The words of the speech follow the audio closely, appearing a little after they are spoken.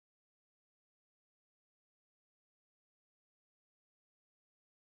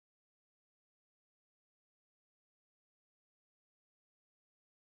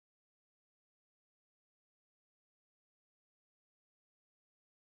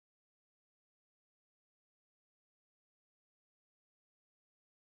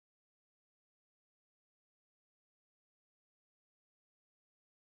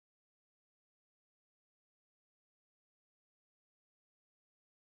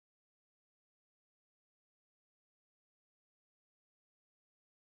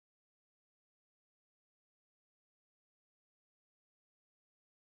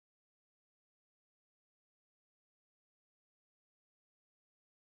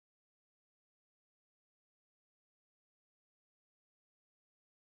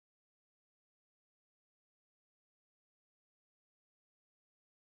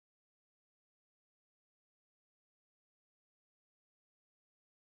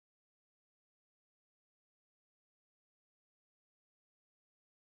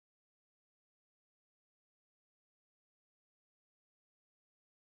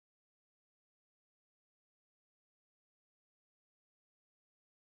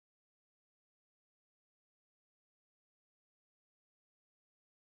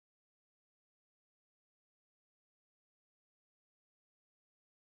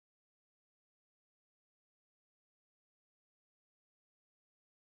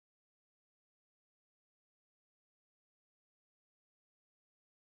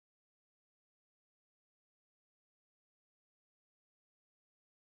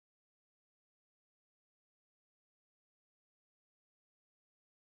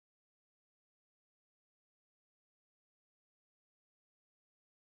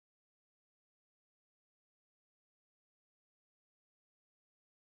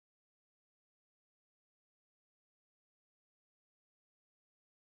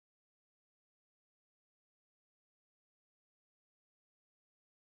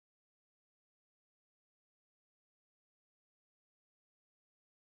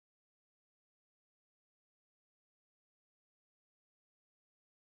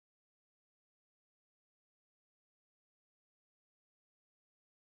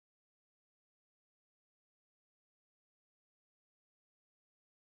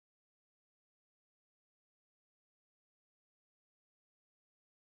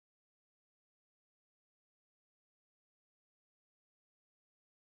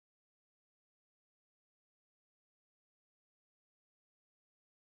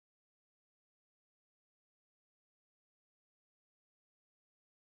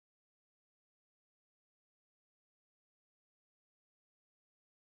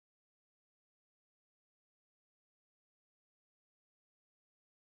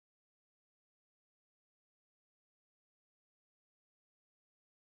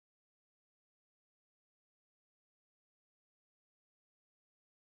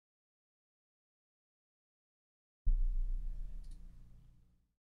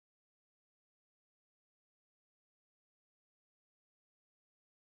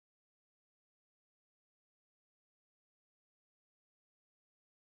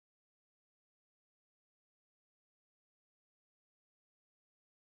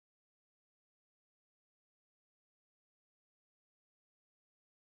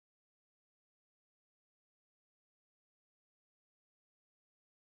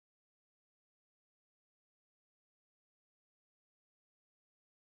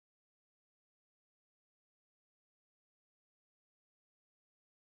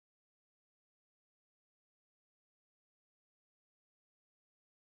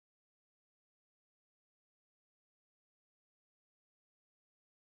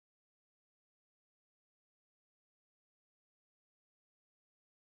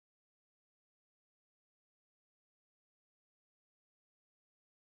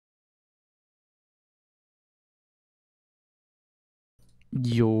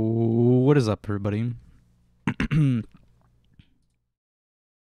Yo, what is up, everybody?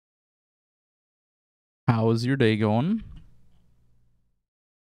 How's your day going?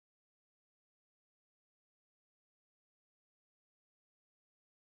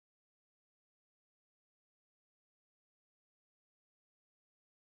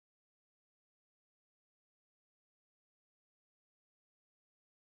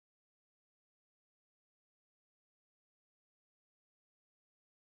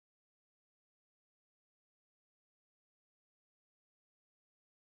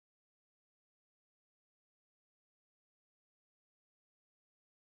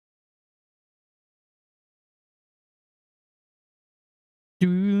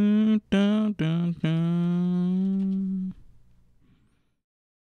 Do, do, do, do.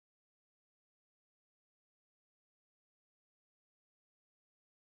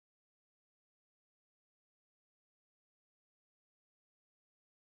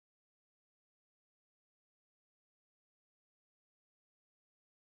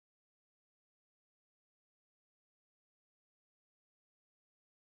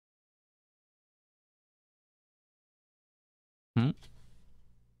 Mm,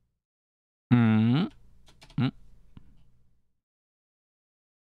 mm, mm.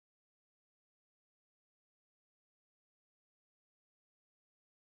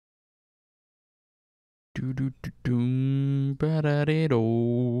 Do, do, do, do, ba-da-dee-do.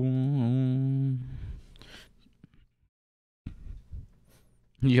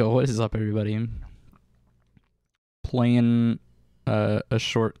 Yo, what is up, everybody? Playing a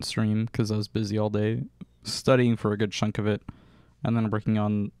short stream because I was busy all day, studying for a good chunk of it, and then working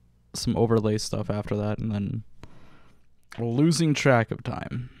on some overlay stuff after that, and then losing track of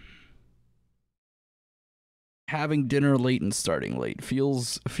time. Having dinner late and starting late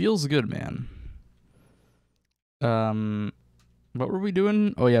feels good, man. What were we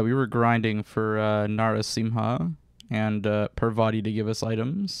doing? Oh yeah, we were grinding for Narasimha and Parvati to give us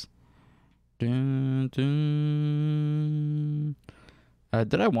items. Dun, dun.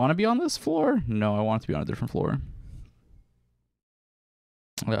 Did I want to be on this floor? No, I wanted to be on a different floor.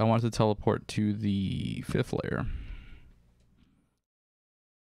 I wanted to teleport to the 5th layer.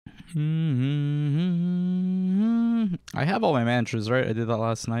 I have all my mantras, right? I did that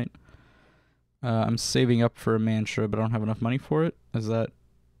last night. I'm saving up for a mantra, but I don't have enough money for it. Is that...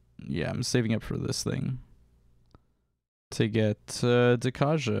 Yeah, I'm saving up for this thing. To get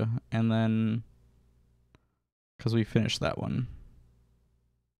Dakaja, and then... Because we finished that one.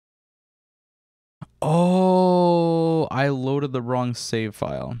 Oh, I loaded the wrong save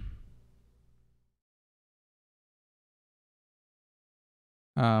file.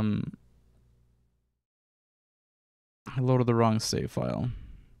 I loaded the wrong save file.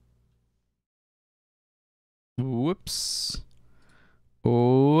 Whoops.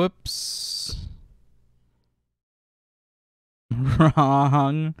 Whoops.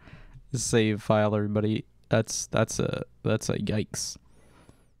 Wrong save file, everybody. That's a yikes.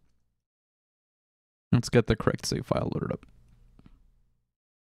 Let's get the correct save file loaded up.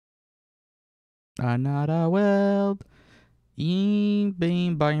 Another world. Bang,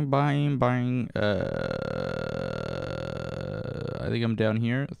 bang, bang, bang. I think I'm down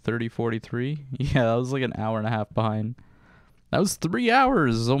here. 30:43. Yeah, that was like an hour and a half behind. That was 3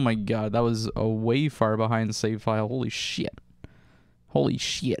 hours. Oh my god, that was a way far behind save file. Holy shit. Holy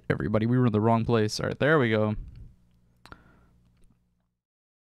shit, everybody. We were in the wrong place. Alright, there we go.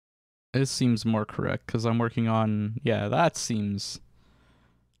 This seems more correct because I'm working on... Yeah, that seems...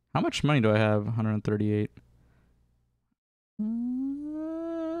 How much money do I have? 138.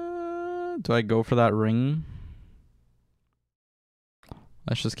 Do I go for that ring?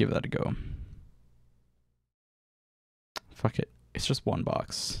 Let's just give that a go. Fuck it. It's just one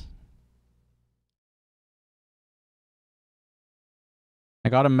box. I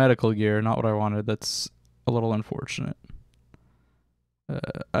got a medical gear, not what I wanted. That's a little unfortunate.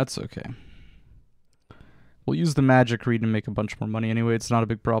 That's okay. We'll use the magic read and make a bunch more money anyway. It's not a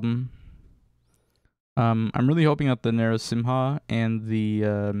big problem. I'm really hoping that the Narasimha and the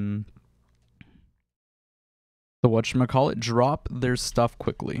whatchamacallit drop their stuff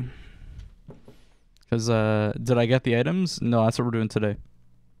quickly. Because, did I get the items? No, that's what we're doing today.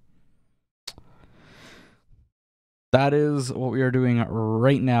 That is what we are doing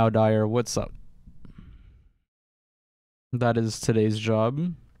right now, Dyer. What's up? That is today's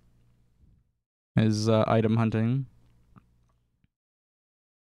job. Is item hunting.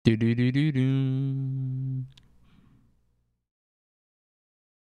 Do do do do do.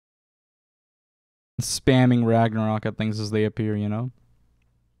 Spamming Ragnarok at things as they appear, you know?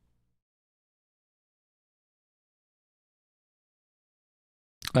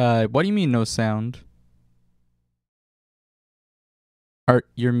 What do you mean no sound?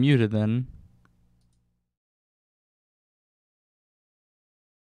 You're muted then?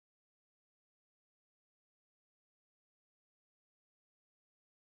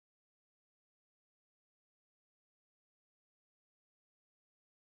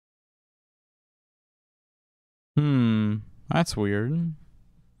 That's weird.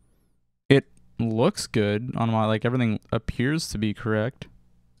 It looks good on my, like, everything appears to be correct.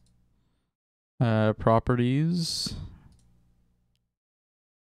 Properties.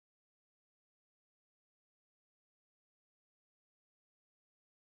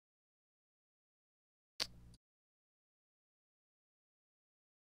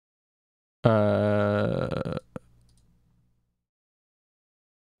 Hold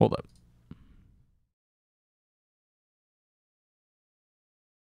up.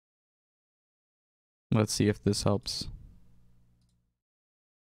 Let's see if this helps.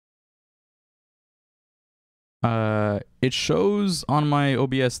 It shows on my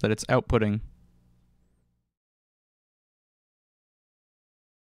OBS that it's outputting.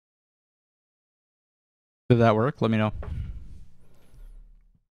 Did that work? Let me know.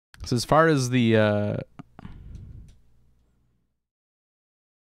 So as far as the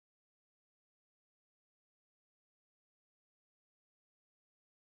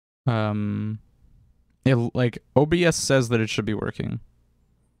like OBS says that it should be working.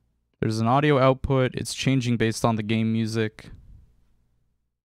 There's an audio output. It's changing based on the game music.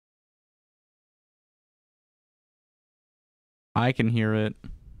 I can hear it.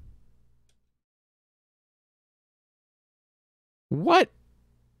 What?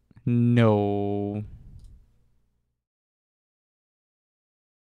 No.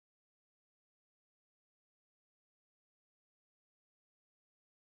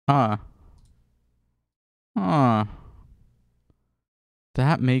 Huh. Huh.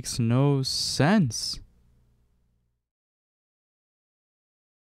 That makes no sense.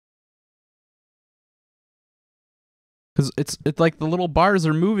 Because it's like the little bars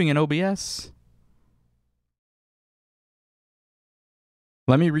are moving in OBS.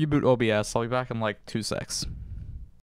 Let me reboot OBS. I'll be back in like 2 secs.